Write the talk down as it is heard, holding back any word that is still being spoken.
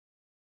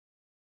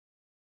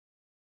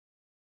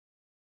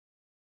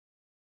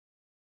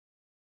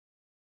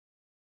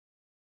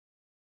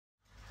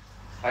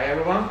Hi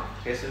everyone,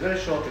 here's a very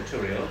short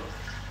tutorial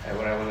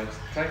where I will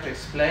try to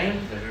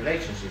explain the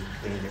relationship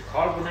between the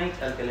carbonate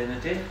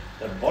alkalinity,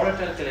 the borate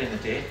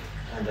alkalinity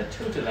and the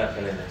total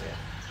alkalinity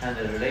and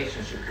the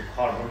relationship to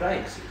carbon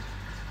dioxide.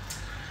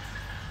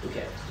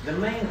 Okay, the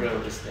main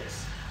rule is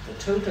this: the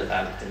total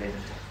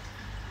alkalinity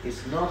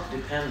is not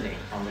depending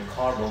on the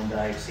carbon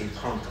dioxide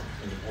content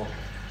in the water.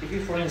 If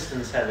you, for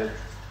instance, have a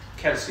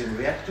calcium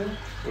reactor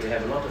where you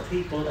have a lot of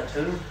people at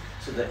home,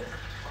 so the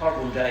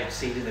carbon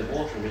dioxide in the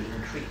water will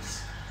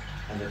increase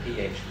and the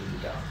pH will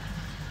be down,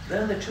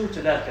 then the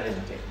total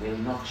alkalinity will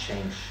not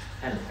change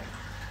anything.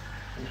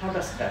 And how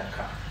does that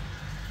come?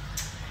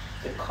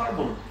 The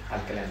carbon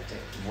alkalinity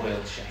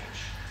will change.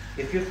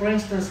 If you, for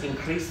instance,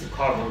 increase the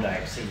carbon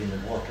dioxide in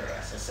the water,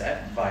 as I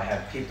said, by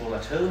having people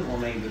at home or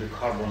maybe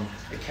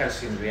a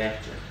calcium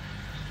reactor,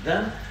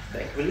 then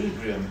the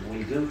equilibrium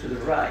will go to the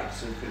right,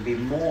 so it will be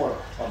more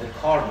of the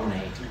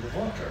carbonate in the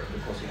water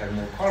because you have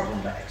more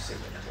carbon dioxide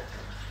in the water.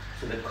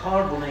 So the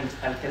carbonate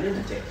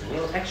alkalinity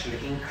will actually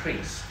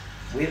increase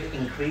with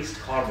increased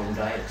carbon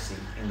dioxide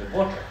in the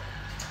water.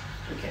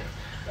 Okay,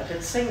 but at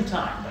the same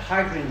time, the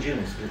hydrogen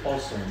ions will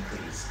also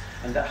increase,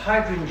 and the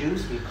hydrogen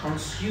ions will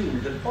consume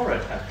the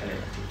borate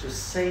alkalinity to the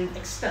same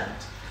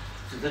extent.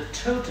 So the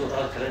total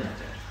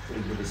alkalinity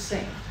will be the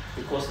same,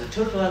 because the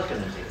total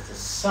alkalinity is the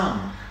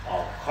sum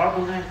of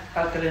carbonate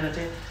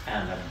alkalinity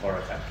and the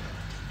borate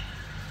alkalinity.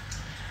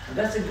 And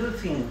that's a good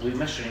thing we're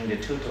measuring the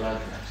total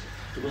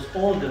alkalinity, because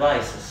all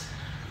devices,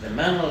 the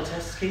manual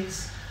test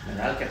kits, an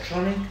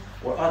alkatronic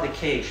or other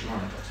KH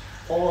monitors,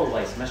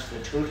 always measure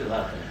the total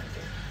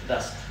alkalinity,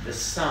 thus the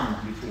sum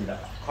between the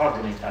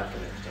carbonate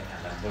alkalinity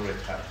and the borate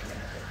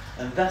alkalinity.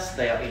 And thus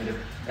they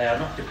are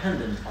not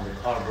dependent on the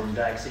carbon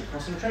dioxide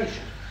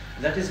concentration.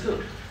 And that is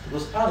good,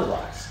 because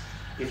otherwise,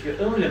 if you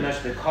only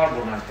measure the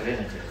carbon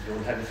alkalinity, you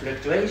will have a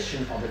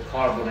fluctuation of the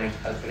carbonate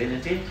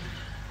alkalinity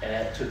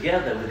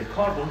together with the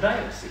carbon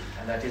dioxide,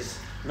 and that is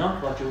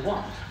not what you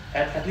want,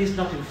 at least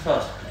not in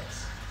first place.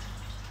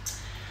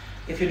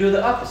 If you do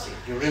the opposite,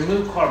 you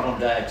remove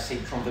carbon dioxide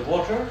from the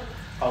water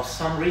for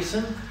some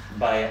reason,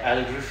 by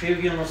algae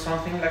refugium or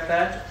something like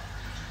that,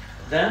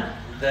 then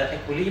the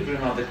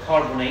equilibrium of the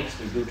carbonates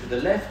will go to the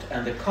left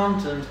and the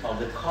content of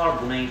the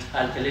carbonate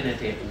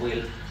alkalinity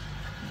will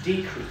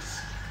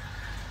decrease.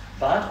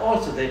 But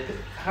also the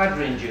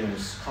hydrogen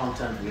ions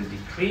content will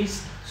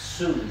decrease,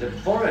 so the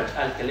borate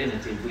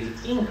alkalinity will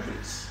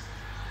increase,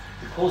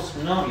 because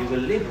now you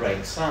will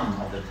liberate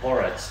some of the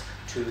borates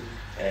to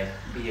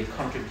be a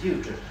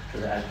contributor to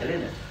the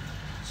alkalinity.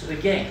 So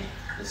again,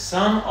 the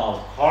sum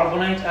of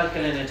carbonate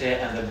alkalinity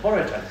and the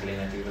borate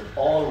alkalinity will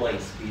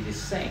always be the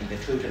same. The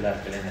total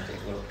alkalinity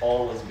will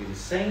always be the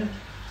same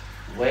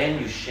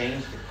when you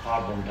change the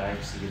carbon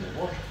dioxide in the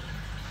water.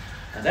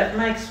 And that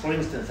makes, for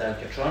instance,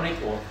 alkatronic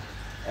or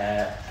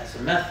as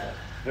a method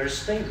very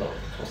stable,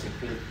 because it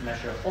will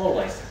measure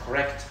always the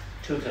correct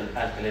total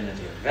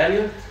alkalinity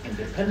value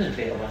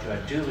independently of what you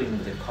are doing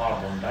with the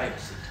carbon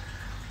dioxide.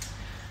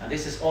 And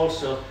this is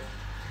also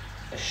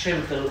a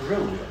simple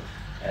rule,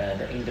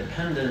 the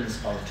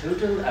independence of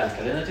total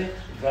alkalinity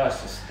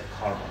versus the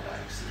carbon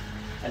dioxide.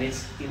 And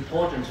it's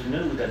important to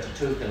know that the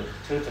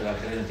total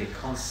alkalinity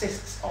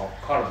consists of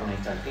carbonate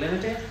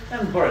alkalinity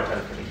and borate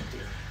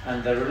alkalinity.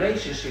 And the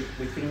relationship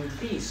between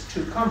these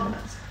two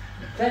components,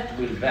 that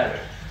will vary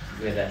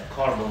with the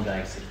carbon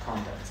dioxide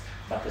content,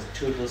 but the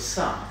total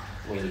sum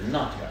will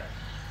not vary.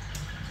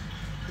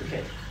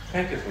 Okay,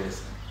 thank you for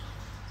listening.